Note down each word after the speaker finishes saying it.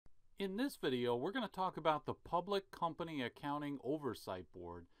In this video, we're going to talk about the Public Company Accounting Oversight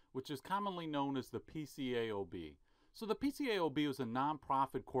Board, which is commonly known as the PCAOB. So the PCAOB was a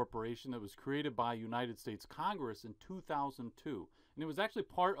nonprofit corporation that was created by United States Congress in 2002. And it was actually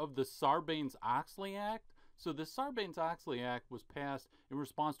part of the Sarbanes-Oxley Act. So the Sarbanes-Oxley Act was passed in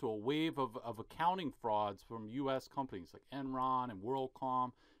response to a wave of accounting frauds from U.S. companies like Enron and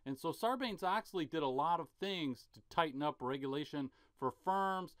WorldCom. And so Sarbanes-Oxley did a lot of things to tighten up regulation for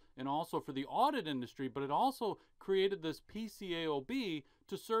firms and also for the audit industry, but it also created this PCAOB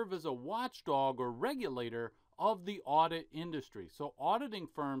to serve as a watchdog or regulator of the audit industry. So auditing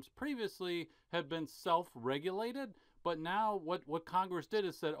firms previously had been self-regulated, but now what Congress did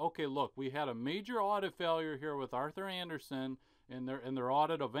is said, okay, look, we had a major audit failure here with Arthur Andersen and their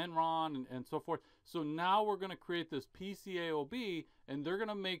audit of Enron and so forth. So now we're going to create this PCAOB, and they're going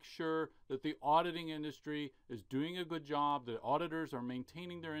to make sure that the auditing industry is doing a good job, that auditors are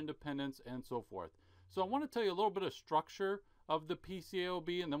maintaining their independence, and so forth. So I want to tell you a little bit of structure of the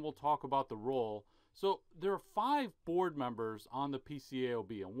PCAOB, and then we'll talk about the role. So there are 5 board members on the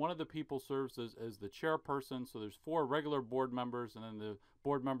PCAOB, and one of the people serves as the chairperson. So there's 4 regular board members and then the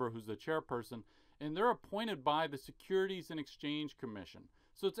board member who's the chairperson, and they're appointed by the Securities and Exchange Commission.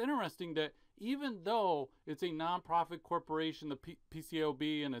 So it's interesting that even though it's a nonprofit corporation, the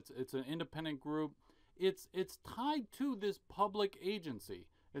PCAOB, and it's an independent group, it's tied to this public agency.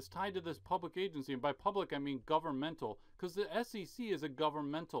 It's tied to this public agency, and by public I mean governmental, because the SEC is a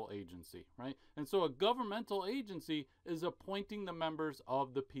governmental agency, right? And so a governmental agency is appointing the members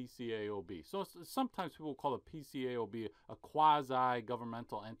of the PCAOB. So sometimes people call the PCAOB a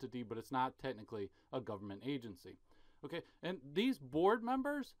quasi-governmental entity, but it's not technically a government agency. Okay, and these board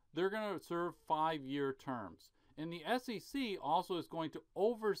members, they're going to serve 5-year terms. And the SEC also is going to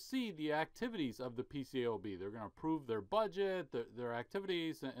oversee the activities of the PCAOB. They're going to approve their budget, their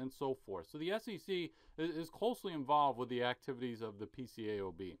activities, and so forth. So the SEC is closely involved with the activities of the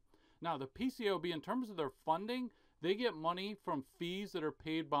PCAOB. Now, the PCAOB, in terms of their funding, they get money from fees that are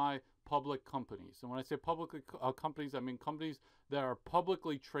paid by public companies. And when I say public companies, I mean companies that are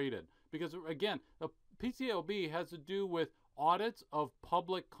publicly traded. Because, again, the PCAOB has to do with audits of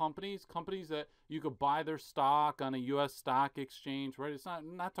public companies, companies that you could buy their stock on a U.S. stock exchange, right? It's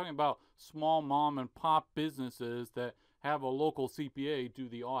not talking about small mom and pop businesses that have a local CPA do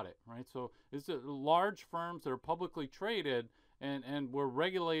the audit, right? So it's large firms that are publicly traded, and we're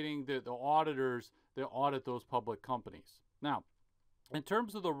regulating the auditors that audit those public companies. Now, in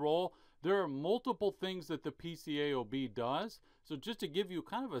terms of the role, there are multiple things that the PCAOB does. So just to give you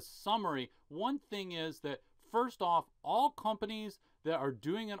kind of a summary, one thing is that first off, all companies that are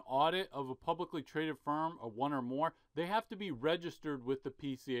doing an audit of a publicly traded firm, or one or more, they have to be registered with the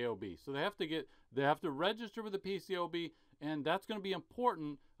PCAOB. So they have to register with the PCAOB, and that's going to be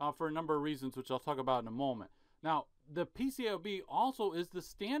important for a number of reasons, which I'll talk about in a moment. Now, the PCAOB also is the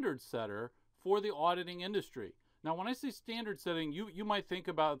standard setter for the auditing industry. Now, when I say standard setting, you might think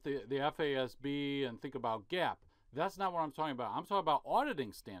about the FASB and think about GAAP. That's not what I'm talking about. I'm talking about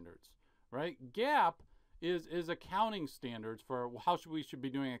auditing standards, right? GAAP is accounting standards for how we should be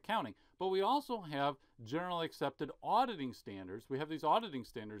doing accounting. But we also have generally accepted auditing standards. We have these auditing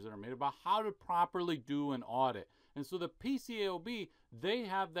standards that are made about how to properly do an audit. And so the PCAOB, they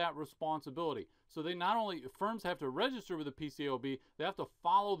have that responsibility. So they not only, firms have to register with the PCAOB, they have to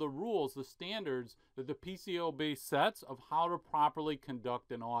follow the rules, the standards that the PCAOB sets of how to properly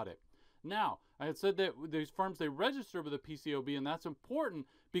conduct an audit. Now, I had said that these firms, they register with the PCAOB, and that's important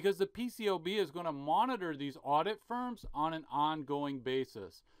because the PCAOB is going to monitor these audit firms on an ongoing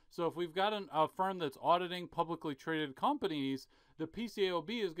basis. So if we've got a firm that's auditing publicly traded companies, the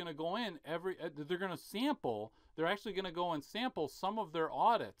PCAOB is going to go in they're going to sample, they're actually going to go and sample some of their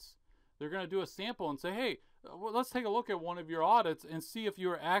audits. They're going to do a sample and say, hey, well, let's take a look at one of your audits and see if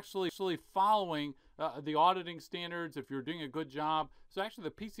you're actually following the auditing standards, if you're doing a good job. So actually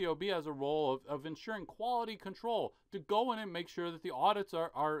the PCAOB has a role of ensuring quality control, to go in and make sure that the audits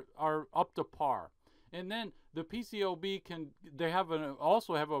are up to par. And then the PCAOB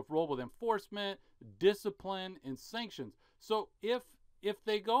also have a role with enforcement, discipline, and sanctions. So if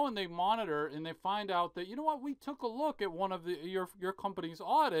they go and they monitor and they find out that, you know what, we took a look at one of your company's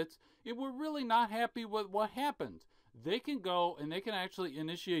audits and we're really not happy with what happened, they can go and they can actually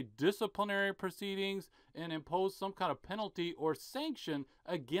initiate disciplinary proceedings and impose some kind of penalty or sanction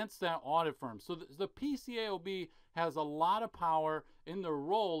against that audit firm. So the PCAOB has a lot of power, and their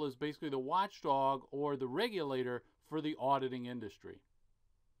role is basically the watchdog or the regulator for the auditing industry.